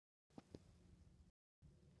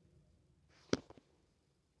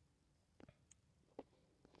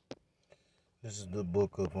This is the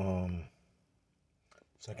book of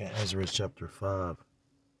Second Ezra chapter 5.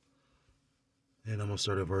 And I'm gonna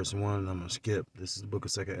start at verse 1 and I'm gonna skip. This is the book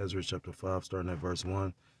of Second Ezra chapter 5, starting at verse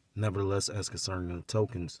 1. Nevertheless, as concerning the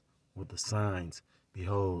tokens or the signs,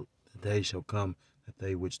 behold, the day shall come that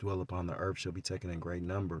they which dwell upon the earth shall be taken in great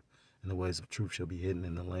number, and the ways of truth shall be hidden,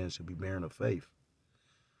 and the land shall be barren of faith.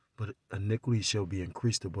 But iniquity shall be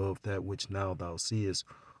increased above that which now thou seest,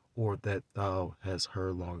 or that thou hast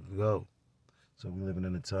heard long ago. So we're living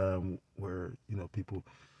in a time where, people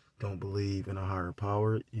don't believe in a higher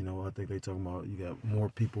power. I think they talking about you got more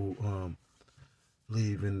people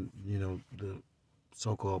leaving, the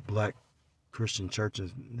so-called black Christian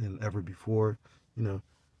churches than ever before. You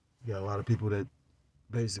got a lot of people that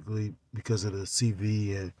basically, because of the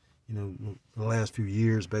CV and, the last few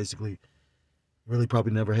years, basically really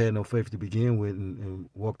probably never had no faith to begin with and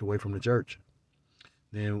walked away from the church.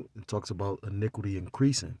 Then it talks about iniquity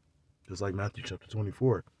increasing, just like Matthew chapter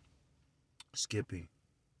 24. Skipping.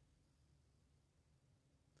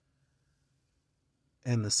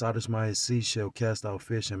 And the Sodomite sea shall cast out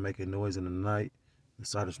fish and make a noise in the night. The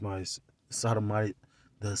Sodomite,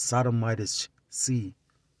 the Sodomitish sea,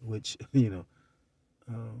 which you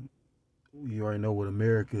already know what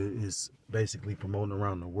America is basically promoting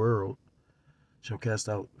around the world, shall cast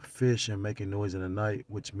out fish and make a noise in the night,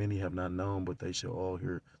 which many have not known, but they shall all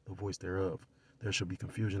hear the voice thereof. There shall be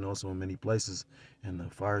confusion also in many places, and the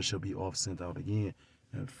fire shall be oft sent out again.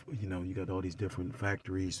 And you got all these different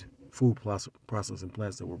factories, food processing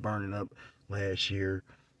plants that were burning up last year.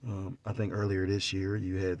 I think earlier this year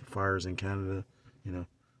you had fires in Canada. You know,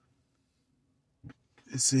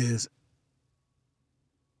 it says,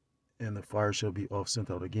 and the fire shall be oft sent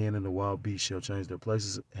out again, and the wild beasts shall change their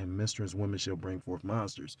places, and minstrels women shall bring forth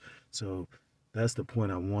monsters. So that's the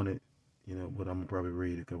point I wanted, but I'm gonna probably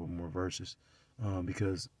read a couple more verses.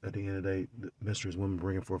 Because at the end of the day, the minstrels women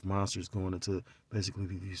bringing forth monsters going into basically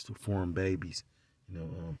these to form babies,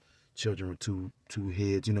 children with two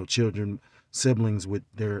heads, children, siblings with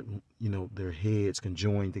their heads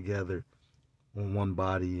conjoined together on one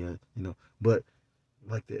body, but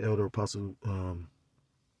like the elder apostle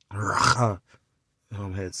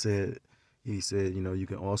had said, he said, you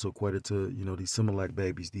can also equate it to, these Similac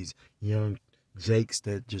babies, these young Jakes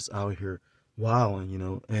that just out here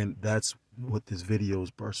wilding, and that's what this video is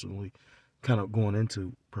personally kind of going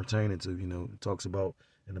into, pertaining to, it talks about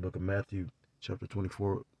in the book of Matthew, chapter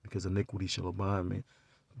 24, because iniquity shall abound, meaning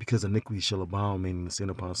the sin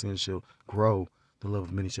upon sin shall grow, the love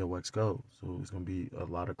of many shall wax cold. So it's going to be a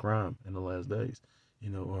lot of crime in the last days. You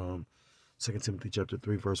know, 2 Timothy chapter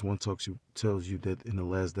 3, verse 1 tells you that in the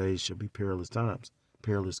last days shall be perilous times.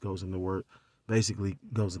 Perilous goes in the word, basically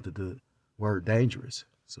goes into the word dangerous.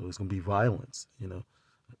 So it's going to be violence,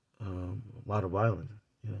 a lot of violence,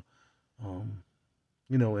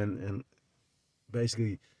 you know, and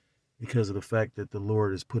basically because of the fact that the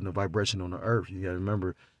Lord is putting a vibration on the earth. You got to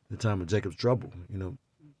remember the time of Jacob's trouble,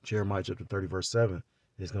 Jeremiah chapter 30, verse 7.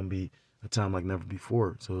 It's going to be a time like never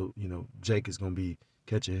before. So, Jake is going to be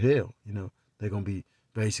catching hell. They're going to be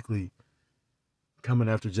basically coming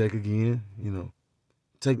after Jake again.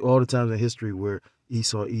 Take all the times in history where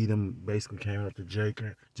Esau, Edom basically came after Jake,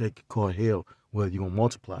 or Jake caught hell. Well, you're going to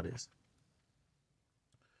multiply this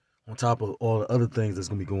on top of all the other things that's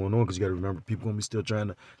gonna be going on. Because you got to remember, people gonna be still trying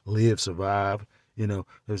to live, survive. They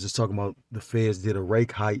was just talking about the Feds did a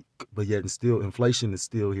rate hike, but yet and still inflation is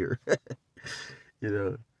still here.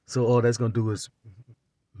 So all that's gonna do is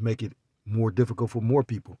make it more difficult for more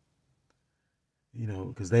people.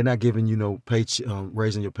 Because they're not giving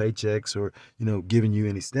raising your paychecks or giving you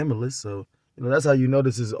any stimulus. So that's how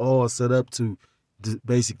this is all set up to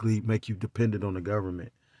basically make you dependent on the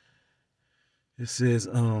government. It says,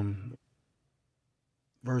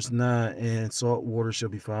 verse 9, and salt water shall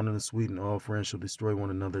be found in the sweet, and all friends shall destroy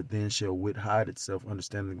one another. Then shall wit hide itself,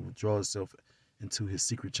 understanding withdraw itself into his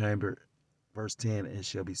secret chamber. Verse 10, and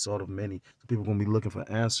shall be sought of many. So people are going to be looking for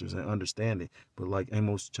answers and understanding. But like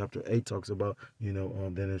Amos chapter 8 talks about,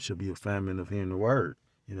 then it should be a famine of hearing the word.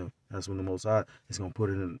 That's when the Most High is going to put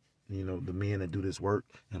it in, the men that do this work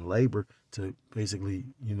and labor to basically,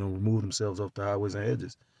 remove themselves off the highways and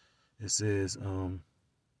hedges. It says,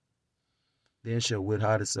 then shall wit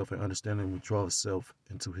hide itself, and understanding withdraw itself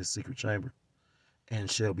into his secret chamber, and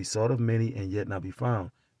shall be sought of many, and yet not be found.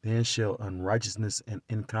 Then shall unrighteousness and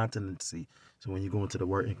incontinency. So when you go into the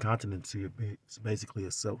word incontinency, it's basically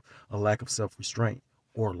a lack of self-restraint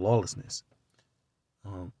or lawlessness,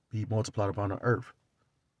 be multiplied upon the earth.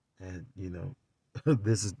 And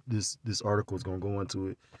this article is gonna go into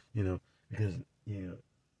it, because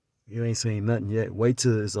you ain't saying nothing yet. Wait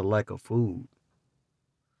till there's a lack of food.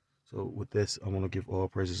 So with this, I want to give all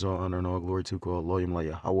praises, all honor, and all glory to God, Loyim La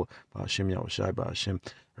Yahweh, Ba'ashem Yahushai, Ba'ashem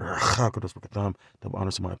Rachakados Bakatam. Double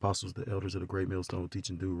honors to my apostles, the elders of the great millstone, who teach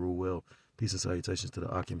and do rule well. Peace and salutations to the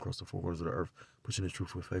Akim across the four corners of the earth, pushing the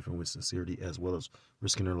truth with faith and with sincerity, as well as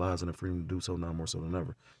risking their lives and the freedom to do so now more so than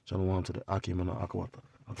ever. Shalom to the Akim and the Akawata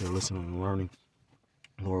out there listening and learning.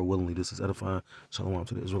 Lord willingly, this is edifying. Shalom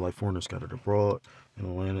to the Israelite foreigners scattered abroad in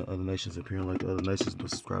the land of other nations, appearing like the other nations, but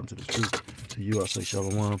subscribing to the truth. To you, I say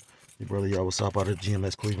shalom. Your brother Yahweh Sop out of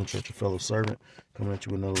GMS Cleveland Church, a fellow servant, coming at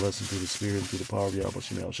you with another lesson through the Spirit and through the power of Yahweh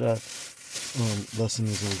Shemel Shai. Lesson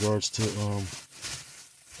is in regards to,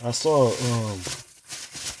 I saw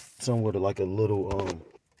somewhat like a little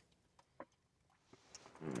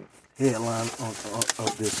headline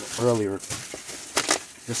of this earlier.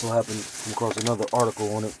 Just so happened to come across another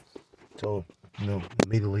article on it. So,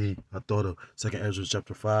 immediately I thought of 2nd Ezra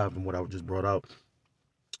chapter 5 and what I just brought out,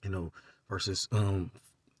 verses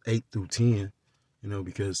 8 through 10,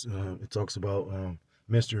 because it talks about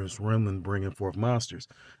Mr. Remlin bringing forth monsters.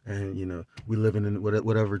 And, we living in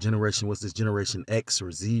whatever generation, what's this, Generation X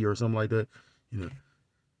or Z or something like that,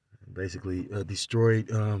 basically destroyed,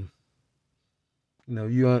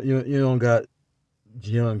 you don't got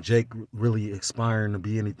young Jake really aspiring to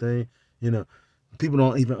be anything. People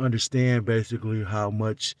don't even understand basically how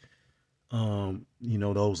much,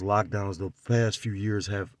 those lockdowns the past few years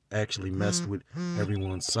have actually messed with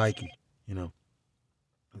everyone's psyche. They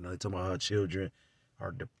talk about how children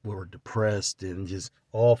were depressed and just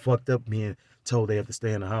all fucked up, being told they have to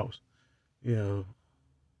stay in the house. It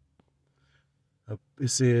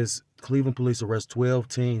says Cleveland police arrest 12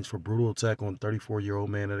 teens for brutal attack on 34-year-old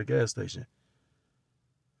man at a gas station.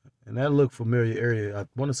 And that looked familiar area. I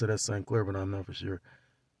want to say that's St. Clair, but I'm not for sure.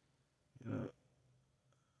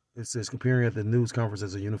 It says, comparing at the news conference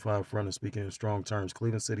as a unified front and speaking in strong terms,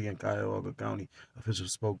 Cleveland City and Cuyahoga County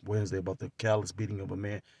officials spoke Wednesday about the callous beating of a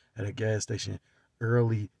man at a gas station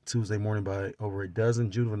early Tuesday morning by over a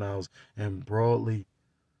dozen juveniles, and broadly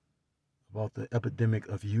about the epidemic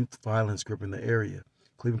of youth violence gripping the area.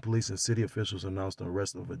 Cleveland police and city officials announced the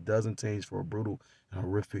arrest of a dozen teens for a brutal and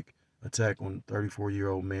horrific attack on a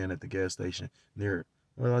 34-year-old man at the gas station near,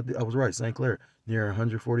 I was right, St. Clair, near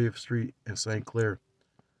 140th Street in St. Clair.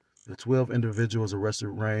 The 12 individuals arrested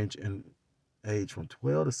range in age from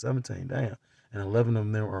 12 to 17, damn, and 11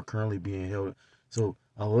 of them are currently being held. So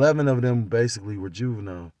 11 of them basically were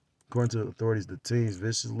juvenile. According to authorities, the teens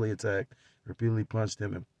viciously attacked, repeatedly punched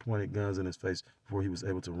him, and pointed guns in his face before he was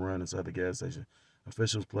able to run inside the gas station.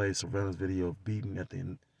 Officials played surveillance video of the beating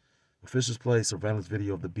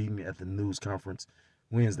at the news conference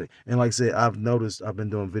Wednesday. And like I said, I've been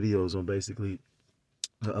doing videos on basically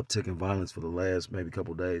the uptick in violence for the last maybe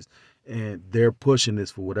couple of days, and they're pushing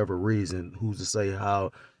this for whatever reason. Who's to say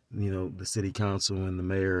how the city council and the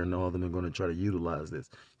mayor and all of them are going to try to utilize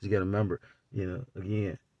this? You got to remember,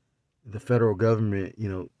 again, the federal government,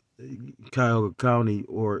 Cuyahoga County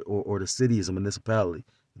or the city is a municipality.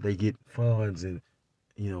 They get funds and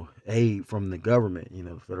aid from the government,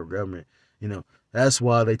 the federal government. That's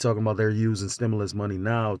why they talking about they're using stimulus money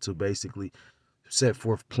now to basically set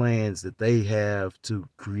forth plans that they have to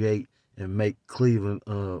create and make Cleveland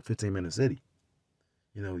a 15-minute city.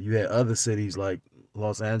 You had other cities like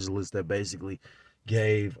Los Angeles that basically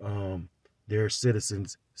gave their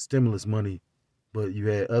citizens stimulus money, but you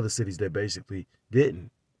had other cities that basically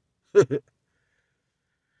didn't.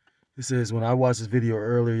 It says, when I watched this video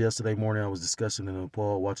earlier yesterday morning, I was discussing and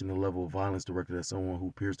appalled watching the level of violence directed at someone who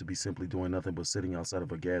appears to be simply doing nothing but sitting outside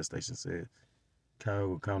of a gas station, said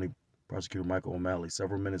Cuyahoga County Prosecutor Michael O'Malley.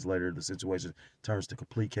 Several minutes later, the situation turns to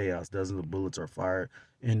complete chaos. Dozens of bullets are fired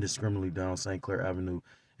indiscriminately down St. Clair Avenue,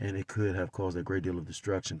 and it could have caused a great deal of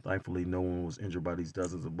destruction. Thankfully, no one was injured by these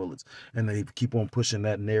dozens of bullets. And they keep on pushing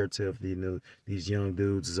that narrative. These young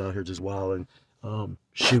dudes is out here just wilding,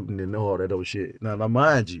 shooting and all that other shit. Now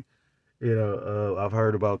mind you, I've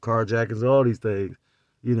heard about carjackings and all these things.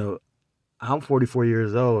 I'm 44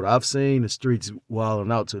 years old. I've seen the streets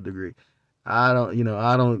wilding out to a degree. I don't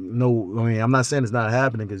know. I mean, I'm not saying it's not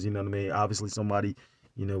happening because, obviously somebody,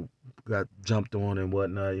 got jumped on and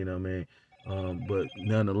whatnot, but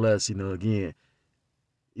nonetheless, again,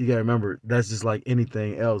 you got to remember, that's just like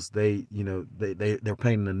anything else. They're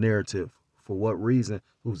painting a narrative. For what reason?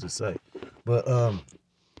 Who's to say? But,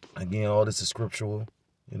 again, all this is scriptural,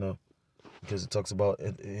 because it talks about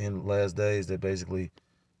in last days that basically,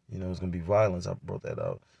 it's going to be violence. I brought that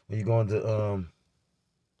out. When you go into,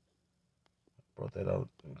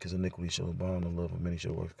 because iniquity shall abound and love of many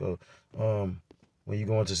shall work go. When you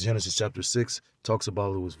go into Genesis chapter 6, talks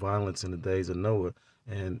about it was violence in the days of Noah,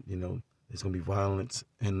 and it's gonna be violence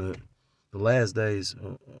in The last days,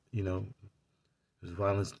 you know, there's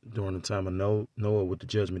violence during the time of Noah with the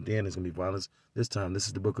judgment. Then there's gonna be violence this time. This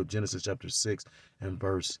is the book of Genesis, chapter 6, and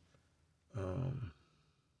verse. Um,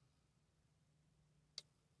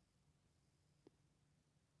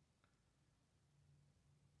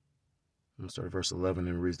 I'm gonna start at verse 11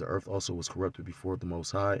 and it reads, "The earth also was corrupted before the Most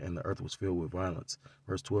High, and the earth was filled with violence."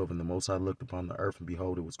 Verse 12, "And the Most High looked upon the earth, and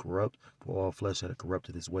behold, it was corrupt, for all flesh had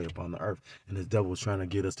corrupted his way upon the earth." And the devil was trying to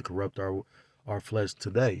get us to corrupt our flesh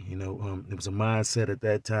today. It was a mindset at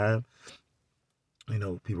that time.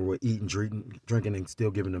 People were eating, drinking, and still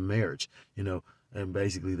giving them marriage. And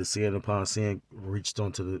basically the sin upon sin reached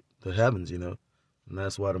onto the heavens. And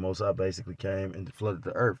that's why the Most High basically came and flooded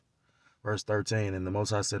the earth. Verse 13, "And the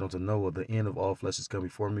Most High said unto Noah, The end of all flesh is come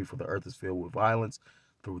before me, for the earth is filled with violence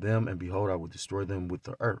through them, and behold, I will destroy them with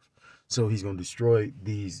the earth." So he's going to destroy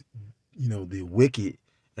these, the wicked,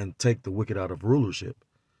 and take the wicked out of rulership,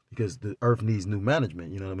 because the earth needs new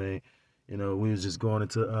management. You know what I mean? We was just going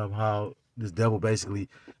into how this devil basically,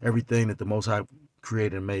 everything that the Most High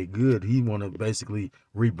created and made good, he want to basically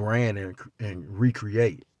rebrand and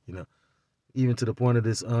recreate. Even to the point of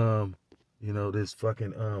this this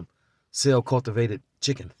fucking cell cultivated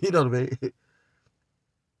chicken. You know what I mean?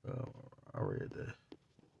 I read that.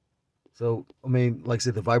 So I mean, like I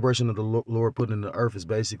said, the vibration of the Lord put in the earth is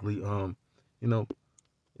basically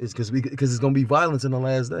it's because it's gonna be violence in the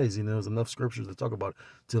last days. There's enough scriptures to talk about it,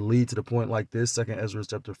 to lead to the point like this. Second Ezra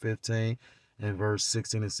chapter 15 and verse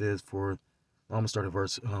 16, it says, "For I'm gonna start at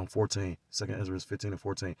verse 14. Second Ezra 15 and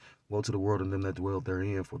 14. Woe to the world and them that dwell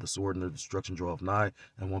therein, for the sword and the destruction draweth nigh,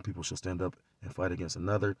 and one people shall stand up and fight against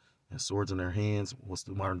another, and swords in their hands." What's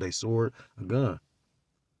the modern day sword? A gun.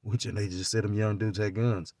 And they just said them young dudes had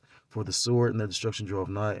guns. "For the sword and the destruction draweth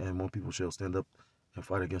nigh, and one people shall stand up and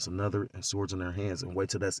fight against another, and swords in their hands." And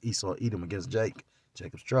wait till that's Esau Edom against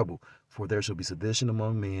Jacob's trouble. "For there shall be sedition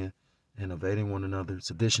among men, and evading one another."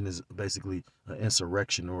 Sedition is basically an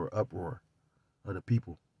insurrection or uproar of the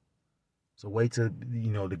people. So wait till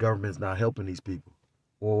the government's not helping these people.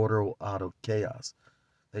 Order out of chaos.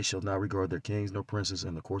 "They shall not regard their kings nor princes,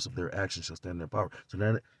 and the course of their actions shall stand in their power." So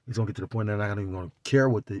then it's gonna get to the point they're not even gonna care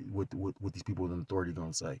what these people with authority are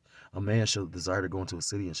gonna say. "A man shall desire to go into a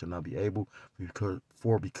city and shall not be able,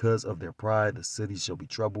 because of their pride the cities shall be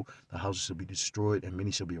troubled, the houses shall be destroyed, and many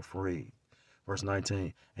shall be afraid." Verse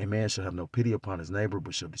 19, "A man shall have no pity upon his neighbor,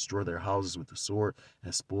 but shall destroy their houses with the sword,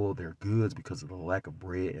 and spoil their goods because of the lack of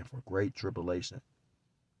bread and for great tribulation."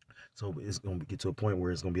 So it's going to get to a point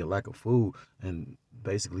where it's going to be a lack of food, and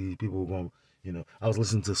basically people are going to, I was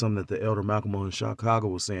listening to something that the elder Malcolm in Chicago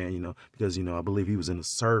was saying, because, I believe he was in the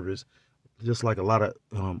service, just like a lot of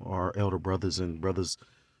our elder brothers and brothers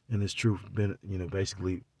in this truth been,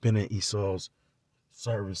 basically been in Esau's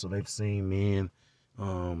service. So they've seen men,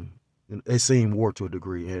 they've seen war to a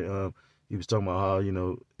degree. And he was talking about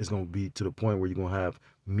how, it's going to be to the point where you're going to have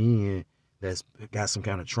men that's got some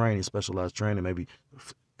kind of training, specialized training, maybe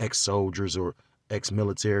ex-soldiers or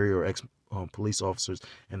ex-military or ex-police officers,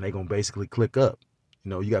 and they gonna basically click up.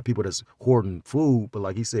 You got people that's hoarding food, but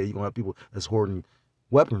like he said, you're gonna have people that's hoarding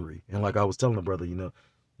weaponry. And like I was telling the brother, you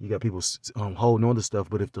got people holding on to stuff,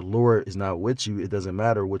 but if the Lord is not with you, it doesn't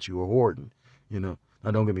matter what you are hoarding. Now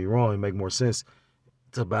don't get me wrong, it make more sense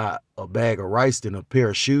to buy a bag of rice than a pair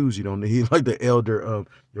of shoes. You don't need, like the elder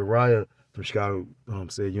Uriah from Chicago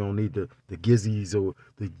said, you don't need the Gizzies or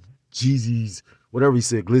the Jeezys, whatever he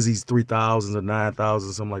said, Glizzy's 3,000s or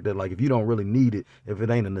 9,000, something like that. Like, if you don't really need it, if it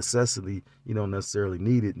ain't a necessity, you don't necessarily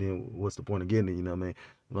need it, then what's the point of getting it? You know what I mean?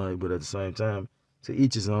 Like, but at the same time, to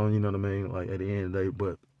each his own, you know what I mean? Like, at the end of the day,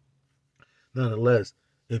 but nonetheless,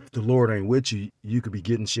 if the Lord ain't with you, you could be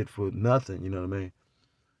getting shit for nothing. You know what I mean?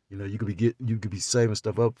 You could be saving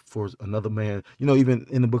stuff up for another man. Even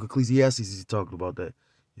in the book of Ecclesiastes, he talked about that.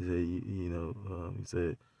 He said, he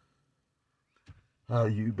said how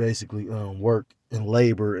you basically work and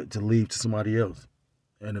labor to leave to somebody else.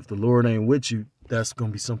 And if the Lord ain't with you, that's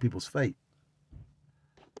gonna be some people's fate.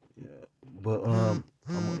 Yeah. But I'm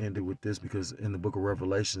gonna end it with this, because in the book of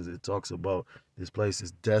Revelations it talks about this place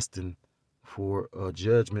is destined for a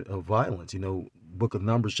judgment of violence. Book of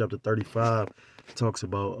Numbers chapter 35 talks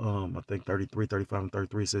about I think 33, 35, and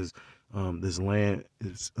 33 says this land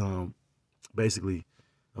is basically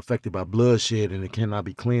affected by bloodshed, and it cannot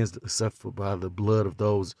be cleansed except for by the blood of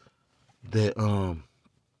those that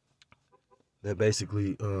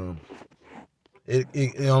basically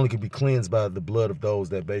it only can be cleansed by the blood of those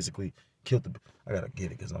that basically killed the. I gotta get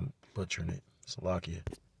it because I'm butchering it. Salakia.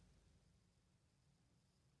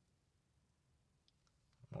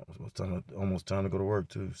 Almost time to go to work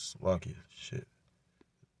too. Salakia. Shit.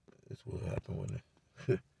 That's what happened, wasn't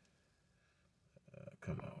it?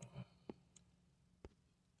 Come on.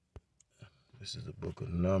 This is the book of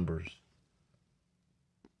Numbers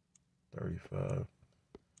 35.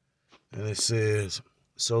 And it says,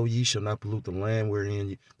 so ye shall not pollute the land wherein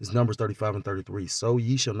ye, this Numbers 35 and 33. So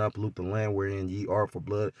ye shall not pollute the land wherein ye are, for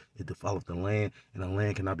blood it defileth the land, and the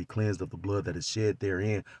land cannot be cleansed of the blood that is shed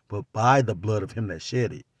therein, but by the blood of him that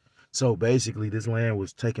shed it. So basically, this land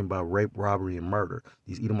was taken by rape, robbery, and murder.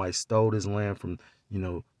 These Edomites stole this land from,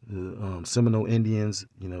 the Seminole Indians,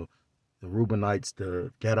 the Reubenites,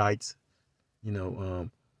 the Gadites,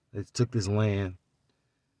 they took this land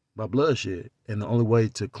by bloodshed. And the only way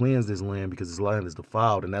to cleanse this land, because this land is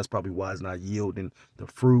defiled, and that's probably why it's not yielding the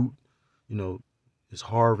fruit, its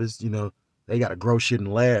harvest, they got to grow shit in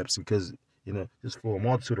labs because, just for a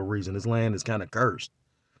multitude of reasons, this land is kind of cursed.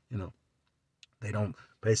 They don't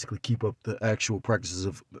basically keep up the actual practices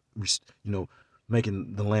of,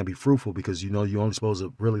 making the land be fruitful, because, you're only supposed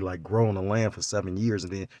to really like grow on the land for 7 years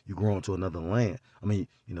and then you grow into another land. I mean,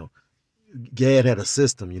 Gad had a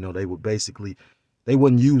system, they would basically, they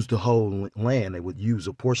wouldn't use the whole land. They would use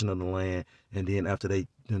a portion of the land, and then after they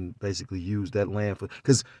then basically use that land for,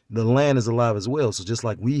 because the land is alive as well. So just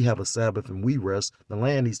like we have a Sabbath and we rest, the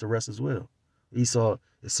land needs to rest as well. Esau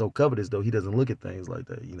is so covetous, though, he doesn't look at things like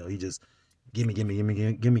that. He just give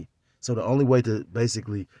me. So the only way to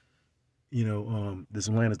basically, this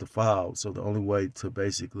land is defiled. So the only way to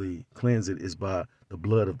basically cleanse it is by the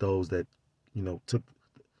blood of those that, took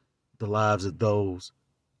the lives of those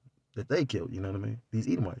that they killed, you know what I mean? These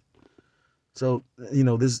Edomites. So,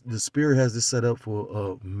 the spirit has this set up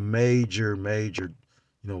for a major,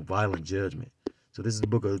 violent judgment. So this is the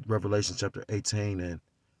book of Revelation chapter 18 and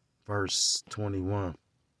verse 21.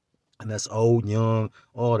 And that's old, young,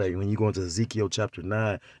 all that. When you go into Ezekiel chapter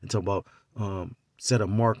 9 and talk about set a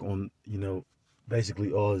mark on,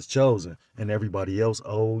 basically all his chosen, and everybody else,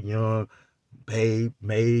 old, young, babe,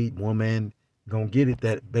 maid, woman, gonna get it,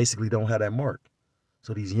 that basically don't have that mark.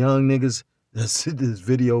 So these young niggas, this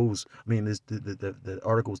videos, I mean, the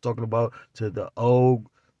article was talking about, to the old,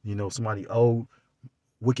 somebody old,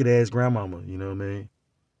 wicked ass grandmama, you know what I mean?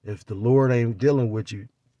 If the Lord ain't dealing with you,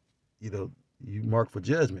 you mark for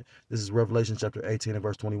judgment. This is Revelation chapter 18 and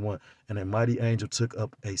verse 21. And a mighty angel took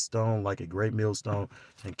up a stone like a great millstone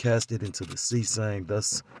and cast it into the sea, saying,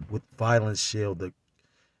 thus with violence shall the,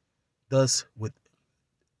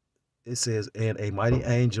 it says, and a mighty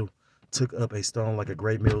angel took up a stone like a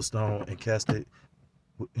great millstone and cast it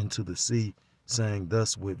into the sea, saying,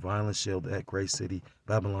 thus with violence shall that great city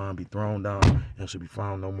Babylon be thrown down and shall be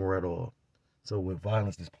found no more at all. So with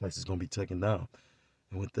violence, this place is going to be taken down.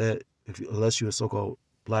 And with that, unless you're a so-called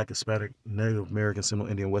Black, Hispanic, Native American,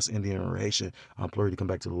 Seminole Indian, West Indian, or Haitian, I implore you to come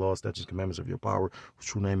back to the law, statutes, commandments of your power, whose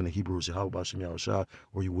true name in the Hebrew is Yahweh B'Shem Yahushua,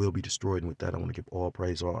 or you will be destroyed. And with that, I want to give all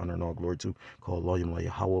praise, all honor, and all glory to call Loyim La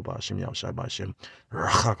Yahweh B'Shem Yahushua B'Shem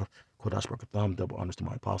Kodash Barakatham. Double honors to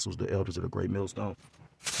my apostles, the elders of the great millstone,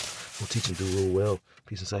 who teach and do rule well.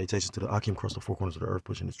 Peace and salutations to the Akim across the four corners of the earth,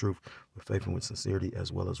 pushing the truth with faith and with sincerity,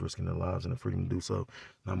 as well as risking their lives and the freedom to do so.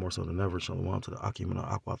 Not more so than ever. Shalom to the Akim and the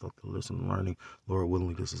Akwath to listen and learning. Lord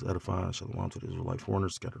willingly, this is edifying. Shalom to the Israelite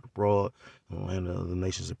foreigners scattered abroad in the land of the other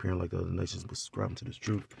nations, appearing like the other nations, but subscribing to this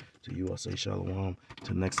truth. To you, I say shalom.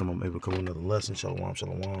 Till next time I'm able to come with another lesson. Shalom,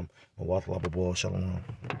 shalom. Mawath lababah, shalom.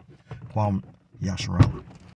 Kwam Yasharala.